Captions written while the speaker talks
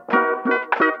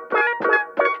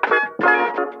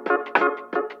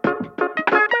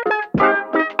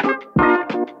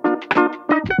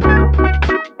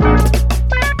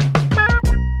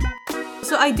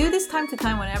time to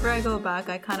time, whenever I go back,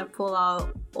 I kind of pull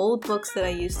out old books that I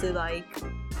used to like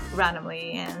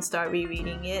randomly and start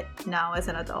rereading it now as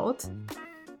an adult.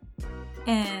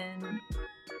 And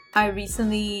I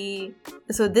recently,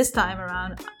 so this time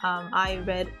around, I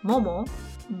read Momo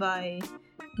by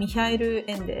Mihail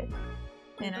Ende,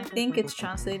 and I think it's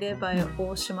translated by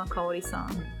Oshima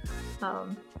Kaori-san.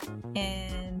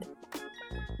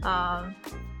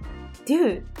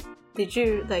 Dude, did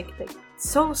you like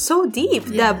so deep,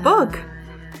 that book?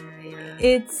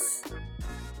 It's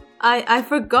I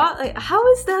forgot, like, how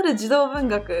is that a jidou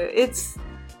bungaku?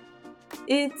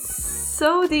 It's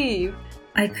so deep.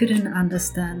 I couldn't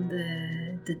understand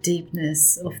the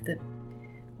deepness of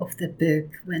the book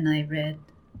when I read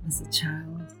as a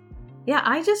child. Yeah,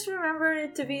 I just remember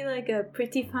it to be like a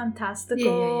pretty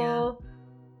fantastical.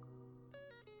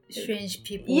 Strange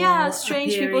people. Yeah,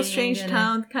 strange people, strange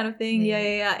town kind of thing.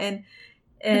 Yeah. And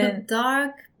kind of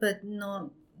dark, but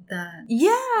not that.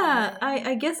 Yeah,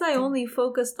 I guess I only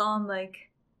focused on like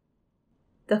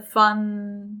the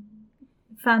fun,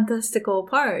 fantastical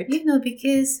part.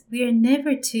 Because we are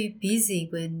never too busy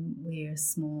when we are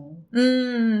small.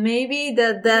 Maybe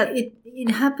that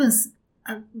it happens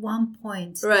at one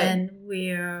point, right? And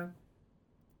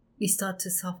we start to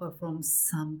suffer from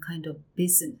some kind of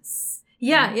business.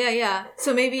 Yeah.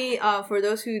 So maybe for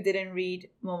those who didn't read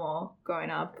Momo growing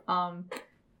up,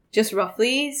 just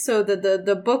roughly, so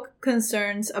the book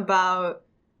concerns about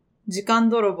jikan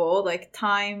dorobo, like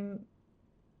time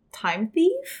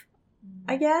thief,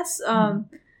 I guess.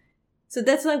 So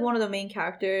that's like one of the main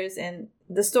characters, and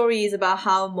the story is about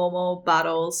how Momo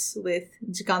battles with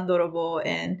jikan dorobo,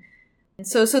 and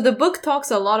so the book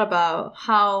talks a lot about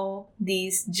how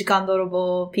these jikan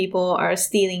dorobo people are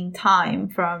stealing time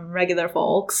from regular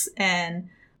folks, and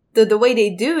the way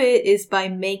they do it is by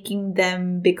making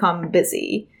them become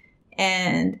busy,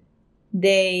 and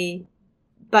they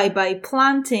by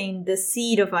planting the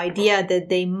seed of idea that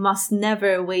they must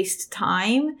never waste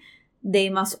time, they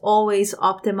must always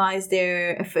optimize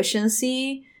their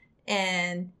efficiency,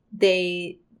 and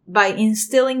by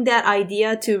instilling that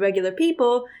idea to regular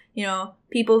people,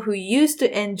 people who used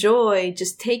to enjoy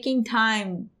just taking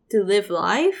time to live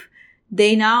life,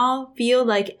 they now feel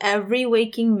like every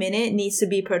waking minute needs to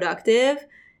be productive,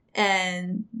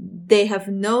 and they have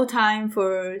no time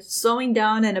for slowing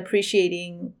down and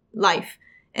appreciating life.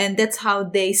 And that's how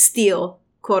they steal,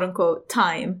 quote unquote,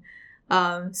 time.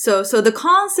 So the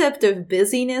concept of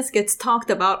busyness gets talked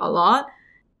about a lot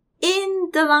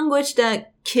in the language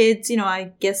that kids,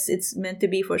 I guess it's meant to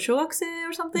be for shogakuse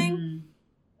or something,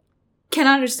 can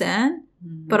understand.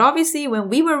 But obviously when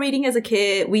we were reading as a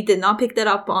kid, we did not pick that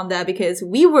up on that because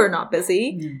we were not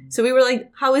busy. So we were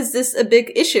like, how is this a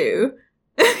big issue?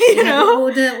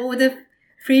 All the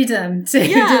freedom to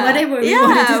do whatever we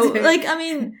wanted to do. Like, I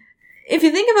mean, if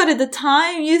you think about it, the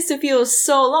time used to feel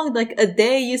so long. Like a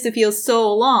day used to feel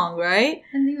so long, right?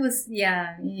 And it was,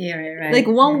 right. Like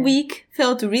one week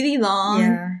felt really long.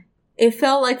 Yeah. It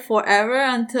felt like forever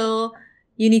until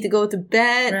you need to go to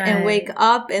bed and wake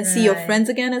up and see your friends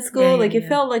again at school. Like it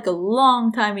felt like a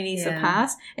long time it needs to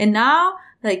pass. And now,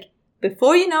 like,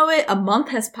 before you know it, a month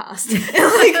has passed.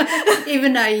 Like,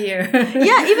 even a year.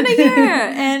 Even a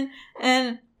year.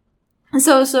 And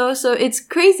so it's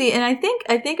crazy. And I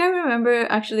think I remember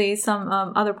actually some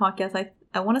other podcasts.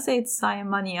 I want to say it's Science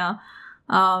Mania,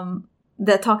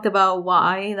 that talked about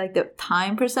why like the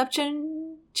time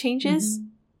perception changes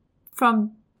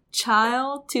from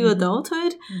child to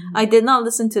adulthood. I did not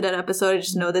listen to that episode. I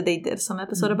just know that they did some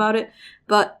episode about it.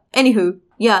 But anywho,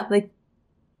 like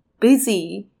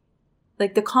busy,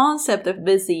 like the concept of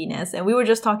busyness. And we were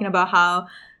just talking about how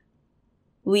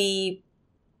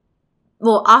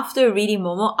after reading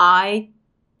Momo, I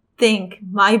think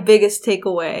my biggest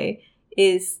takeaway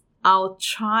is I'll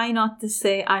try not to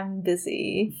say I'm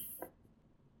busy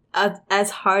as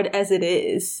hard as it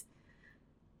is.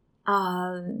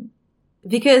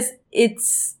 Because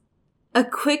it's a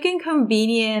quick and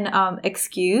convenient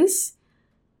excuse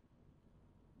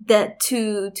that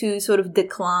to sort of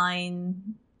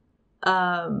decline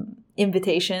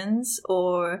invitations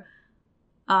or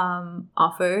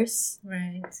offers.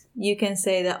 Right. You can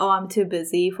say that, I'm too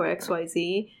busy for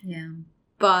XYZ. Yeah.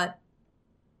 But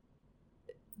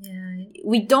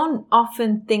we don't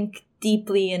often think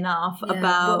deeply enough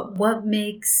about what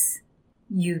makes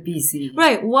you busy.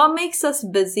 Right. What makes us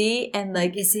busy, and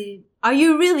like, are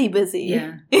you really busy?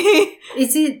 Yeah.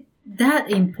 Is it that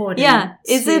important? Yeah.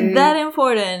 Is it that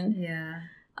important? Yeah.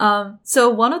 So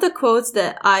one of the quotes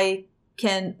that I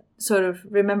can sort of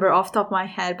remember off the top of my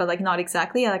head, but like not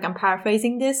exactly, like I'm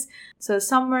paraphrasing this. So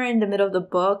somewhere in the middle of the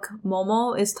book,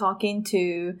 Momo is talking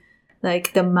to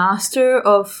like the master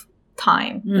of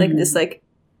time, like this like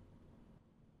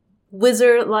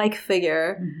wizard-like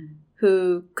figure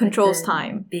who controls like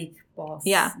time. Big boss.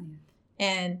 Yeah.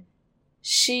 And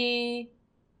she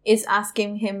is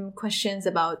asking him questions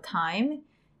about time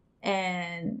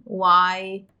and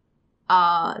why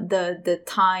the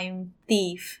time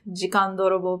thief, 時間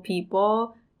泥棒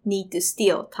people need to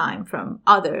steal time from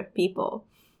other people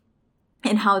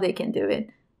and how they can do it.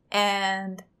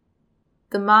 And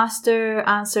the master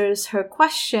answers her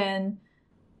question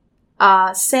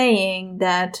saying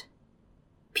that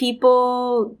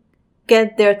people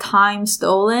get their time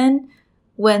stolen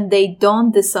when they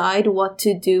don't decide what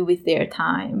to do with their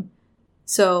time.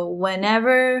 So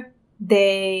whenever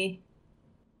they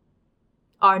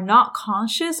are not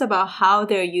conscious about how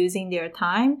they're using their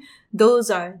time,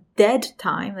 those are dead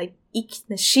time, like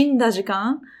死んだ時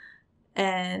間,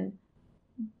 and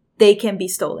they can be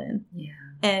stolen. Yeah.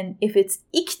 And if it's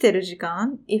生きてる時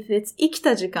間, if it's 生き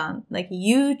た時間, like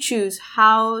you choose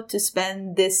how to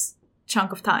spend this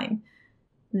chunk of time,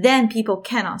 then people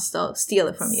cannot steal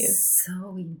it from you.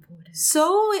 So important.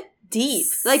 So deep.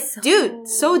 Like, dude,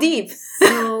 so deep.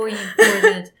 So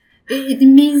important. It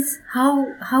means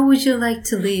how would you like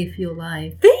to live your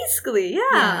life? Basically,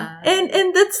 yeah.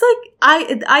 And that's like,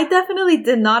 I definitely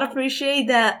did not appreciate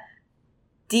that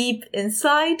deep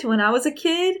insight when I was a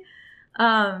kid.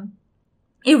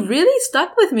 It really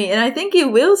stuck with me, and I think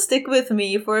it will stick with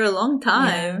me for a long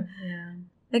time. Yeah.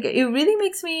 Like, it really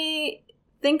makes me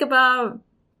think about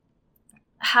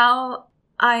how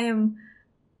I am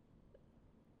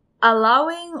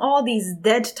allowing all these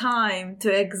dead time to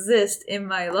exist in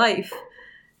my life.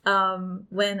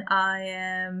 When I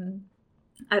am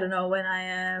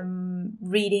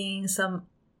reading some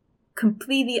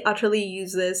completely, utterly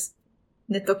useless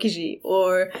nettokiji,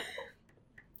 or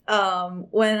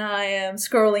when I am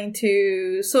scrolling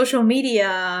to social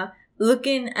media,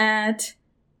 looking at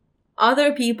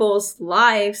other people's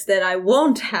lives that I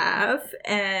won't have,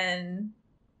 and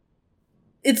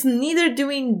it's neither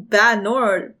doing bad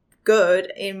nor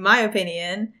good, in my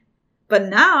opinion. But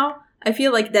now, I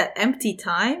feel like that empty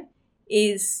time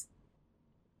is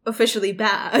officially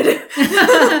bad.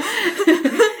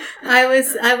 I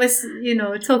was,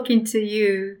 talking to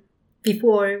you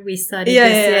before we started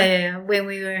when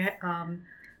we were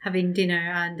having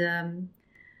dinner, and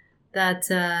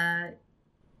that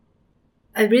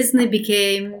I recently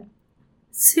became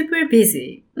super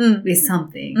busy with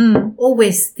something,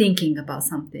 always thinking about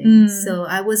something. So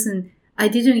I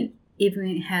didn't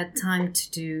even have time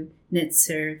to do net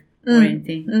surf or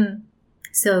anything.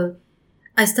 So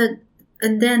I started,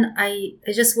 and then I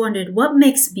just wondered what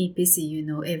makes me busy,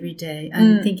 every day.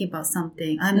 I'm thinking about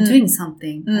something. I'm doing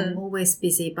something. I'm always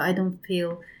busy, but I don't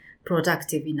feel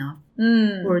productive enough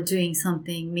or doing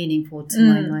something meaningful to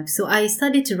my life. So I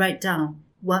started to write down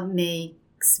what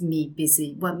makes me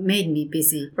busy, what made me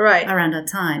busy around that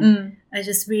time. I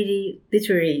just really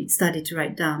literally started to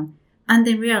write down, and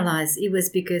then realized it was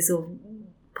because of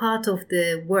part of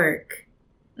the work,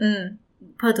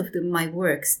 part of my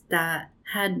works that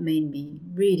had made me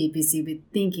really busy with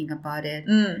thinking about it.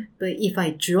 But if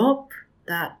I drop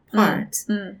that part,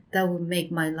 that would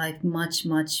make my life much,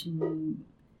 much more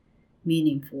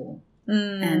meaningful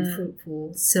and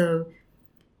fruitful. So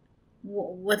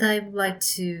what I would like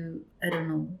to,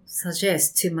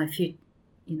 suggest to my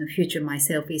future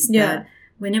myself is that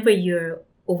whenever you're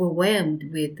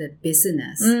overwhelmed with the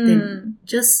business, then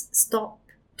just stop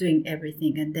doing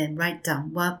everything and then write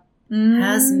down what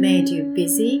has made you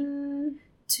busy,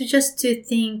 to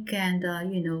think and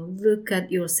look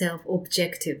at yourself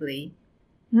objectively,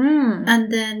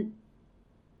 and then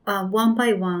one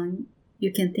by one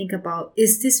you can think about,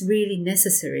 is this really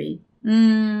necessary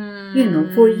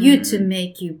for you to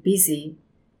make you busy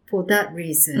for that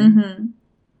reason?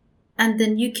 And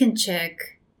then you can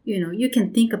check, you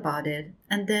can think about it,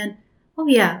 and then, oh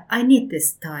yeah, I need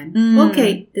this time.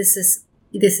 Okay, this is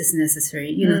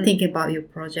necessary. Thinking about your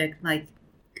project, like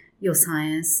your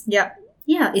science. Yeah,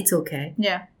 it's okay.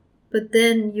 Yeah. But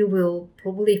then you will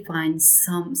probably find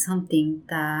something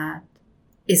that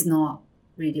is not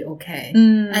really okay.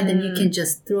 And then you can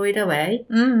just throw it away.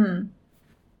 And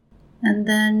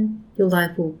then your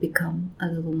life will become a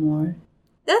little more.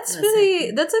 That's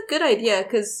a good idea,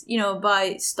 because,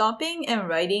 by stopping and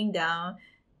writing down,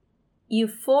 you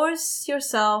force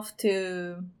yourself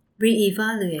to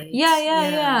reevaluate.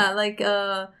 Yeah. Like,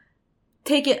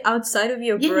 take it outside of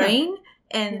your brain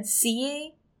and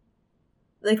see,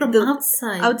 like, from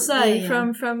outside,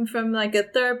 from like a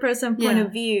third person point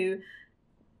of view,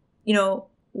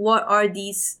 what are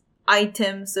these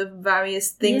items of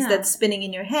various things that's spinning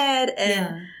in your head,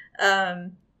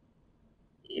 and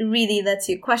really lets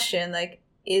you question, like,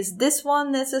 is this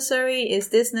one necessary? Is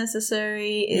this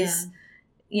necessary?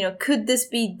 Could this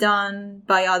be done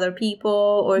by other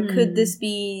people, or could this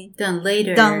be done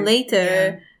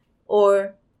later,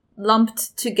 or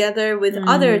lumped together with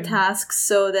other tasks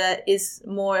so that it's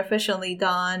more efficiently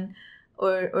done,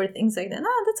 or things like that. No,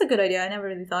 that's a good idea. I never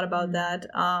really thought about that.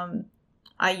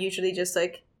 I usually just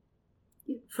like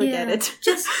forget it.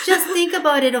 just think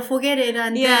about it or forget it,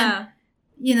 and then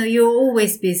you're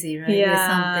always busy, right? With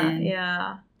something.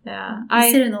 Yeah.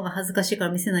 見せるのが恥ずかしいか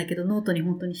ら見せないけど、ノートに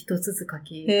本当に一つずつ書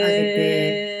き上げ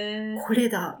て、これ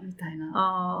だみたい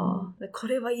な。こ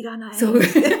れはいらない。そう。これ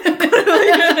はい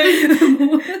らない。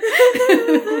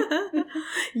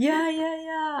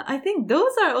Yeah. I think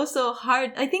those are also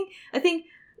hard. I think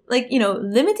like,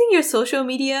 limiting your social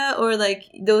media or like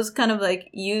those kind of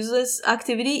like useless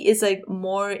activity is like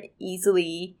more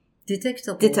easily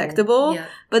detectable. Yeah.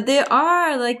 But there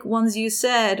are like ones you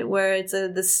said where it's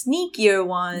the sneakier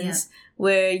ones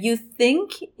where you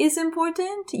think is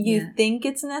important, you think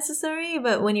it's necessary,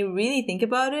 but when you really think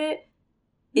about it,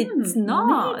 it's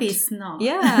not. Maybe it's not.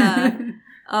 Yeah.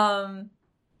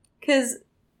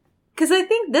 Cause I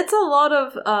think that's a lot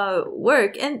of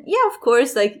work. And yeah, of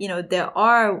course, like, there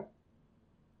are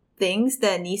things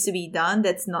that needs to be done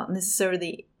that's not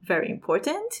necessarily very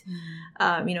important.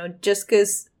 Just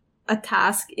because a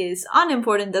task is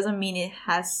unimportant doesn't mean it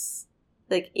has,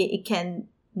 like, it can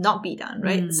not be done,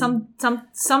 right? Some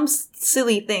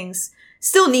silly things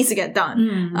still needs to get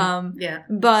done.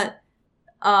 But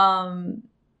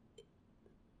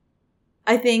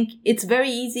I think it's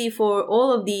very easy for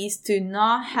all of these to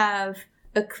not have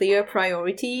a clear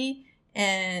priority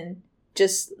and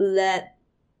just let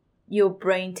your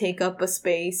brain take up a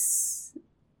space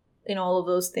in all of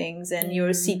those things, and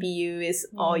your CPU is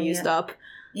all used up.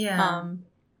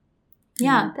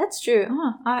 That's true.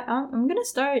 I'm gonna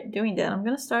start doing that. I'm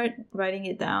gonna start writing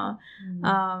it down.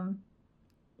 I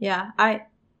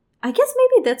guess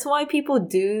maybe that's why people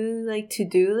do like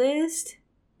to-do list.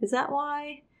 Is that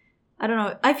why? I don't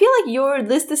know. I feel like your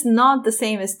list is not the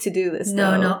same as to-do list.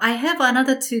 No. I have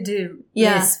another to-do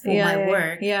list for my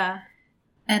work. Yeah.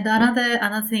 And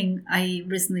another thing I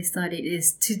recently started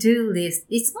is to-do list.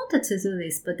 It's not a to-do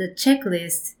list, but the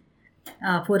checklist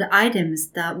for the items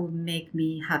that would make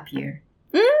me happier.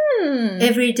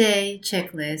 Everyday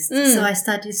checklist. So I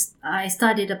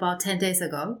started about 10 days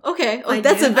ago. Okay. Oh,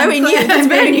 that's very new. That's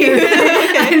very new.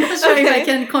 I'm not sure if I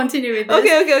can continue with this.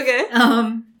 Okay.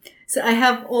 So I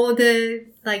have all the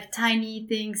like tiny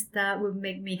things that would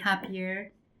make me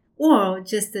happier, or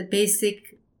just the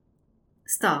basic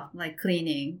stuff like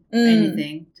cleaning,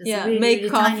 anything. Just really, make really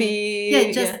coffee.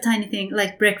 Tiny, just a tiny thing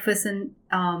like breakfast and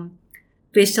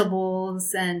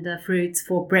vegetables and fruits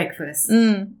for breakfast.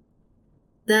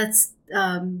 That's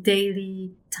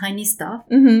daily tiny stuff,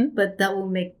 but that will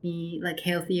make me like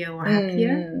healthier or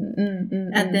happier.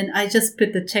 And then I just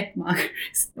put the check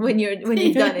markers when you've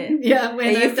done it. Yeah,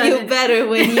 when you feel better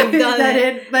when you've done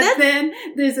it. But then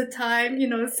there's a time,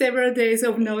 several days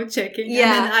of no checking.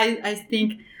 Yeah. And then I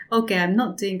think, okay, I'm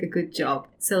not doing a good job,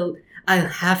 so I'll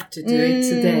have to do it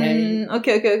today.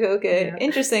 Okay. Yeah.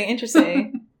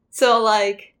 Interesting. So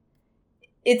like,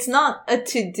 it's not a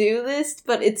to-do list,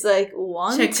 but it's like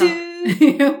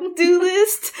to-do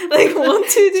list. Like want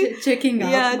to do. Checking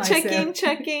out myself.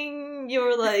 Checking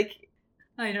your like,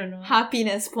 I don't know.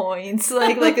 happiness points.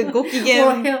 Like a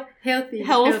gokigen. Or health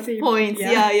points.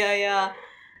 Yeah.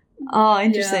 Oh,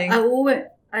 interesting. Yeah,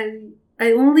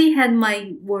 I only had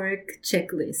my work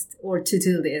checklist or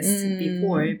to-do list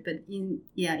before, but in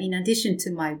addition to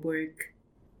my work,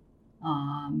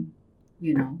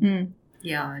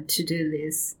 to-do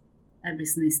list, I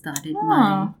recently started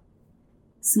my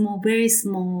very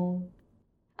small.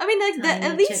 I mean, like that.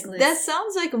 At least checklist. That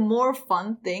sounds like more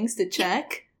fun things to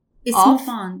check. It's more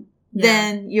fun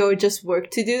than your just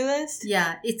work to-do list.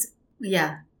 Yeah, it's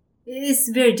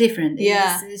very different.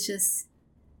 It's just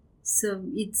so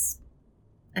it's.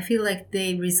 I feel like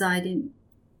they reside in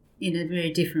a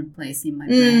very different place in my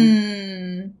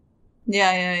brain.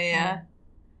 Yeah.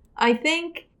 I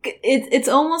think it's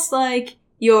almost like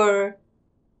your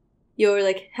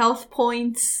like health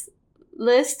points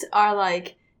list are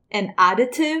like an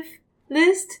additive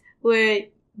list where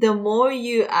the more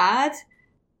you add,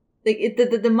 like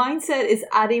the mindset is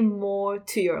adding more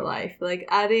to your life, like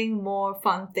adding more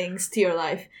fun things to your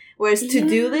life. Whereas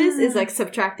to-do list is like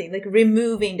subtracting, like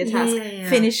removing the task,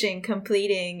 finishing,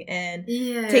 completing, and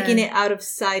taking it out of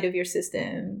sight of your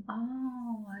system.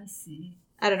 Oh, I see.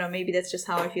 I don't know. Maybe that's just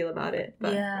how I feel about it.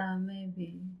 But. Yeah,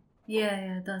 maybe.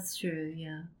 Yeah, that's true.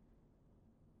 Yeah.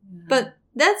 But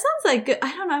That sounds like good.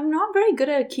 I don't know. I'm not very good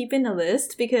at keeping a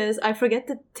list because I forget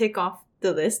to tick off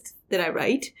the list that I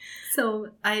write.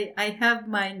 So I have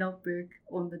my notebook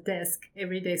on the desk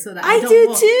every day so that I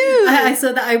do too.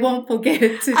 So that I won't forget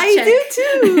to check. I do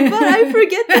too, but I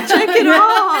forget to check it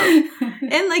off.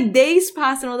 And like days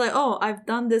pass and I was like, oh, I've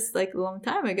done this like a long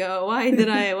time ago. Why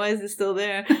is it still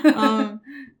there?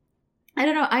 I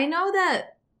don't know. I know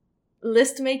that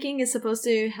list making is supposed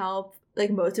to help like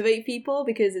motivate people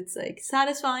because it's like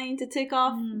satisfying to tick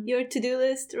off your to-do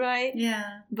list, right?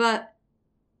 Yeah. But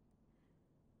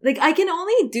like I can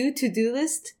only do to-do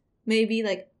list maybe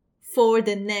like for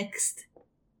the next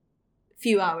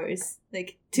few hours.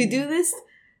 Like to-do list,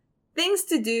 things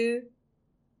to do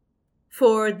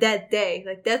for that day.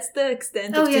 Like that's the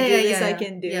extent of to-do list I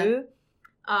can do.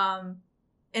 Yeah.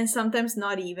 And sometimes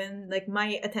not even. Like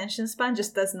my attention span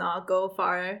just does not go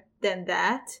far than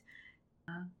that.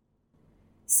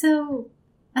 So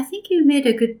I think you made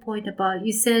a good point about,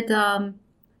 you said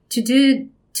to-do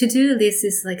list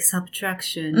is like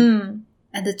subtraction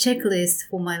and the checklist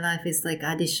for my life is like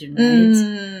addition,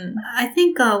 right? I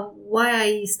think why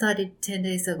I started 10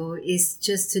 days ago is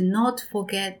just to not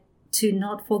forget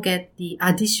the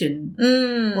addition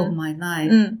of my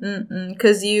life.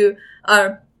 Because you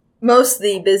are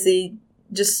mostly busy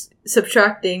just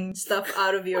subtracting stuff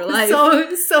out of your life. So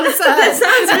sad. That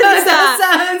sounds really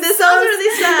sad. That sounds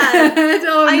really sad.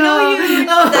 I know you.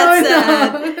 That's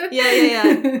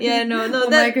sad. Yeah. No. Oh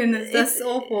my goodness, that's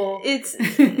awful. It's.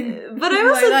 But I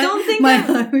also don't think my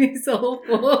life is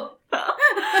awful.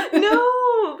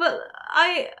 No, but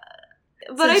I.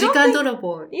 But so I don't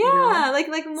think. Yeah, like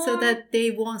more. So that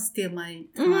they won't steal my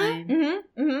time. Yeah.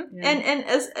 And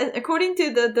as according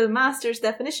to the master's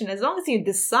definition, as long as you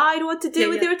decide what to do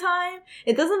with your time,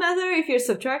 it doesn't matter if you're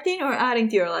subtracting or adding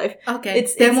to your life. Okay,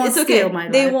 it's okay. Steal my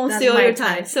life. They won't steal your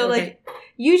time. Type. So like,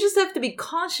 you just have to be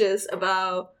conscious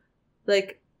about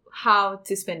like how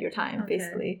to spend your time,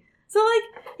 basically. So like,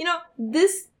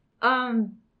 this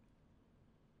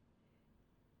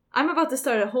I'm about to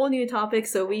start a whole new topic,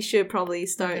 so we should probably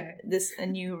start a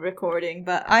new recording.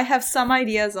 But I have some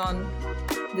ideas on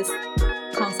this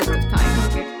concept of time.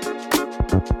 Okay.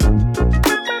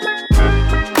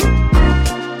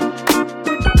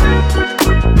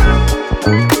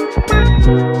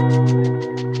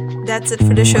 That's it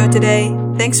for the show today.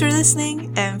 Thanks for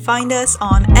listening, and find us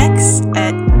on X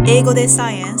at Eigo de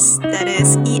Science. That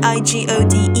is EIGODESCIENCE.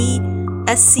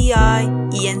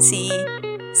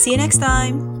 See you next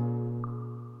time.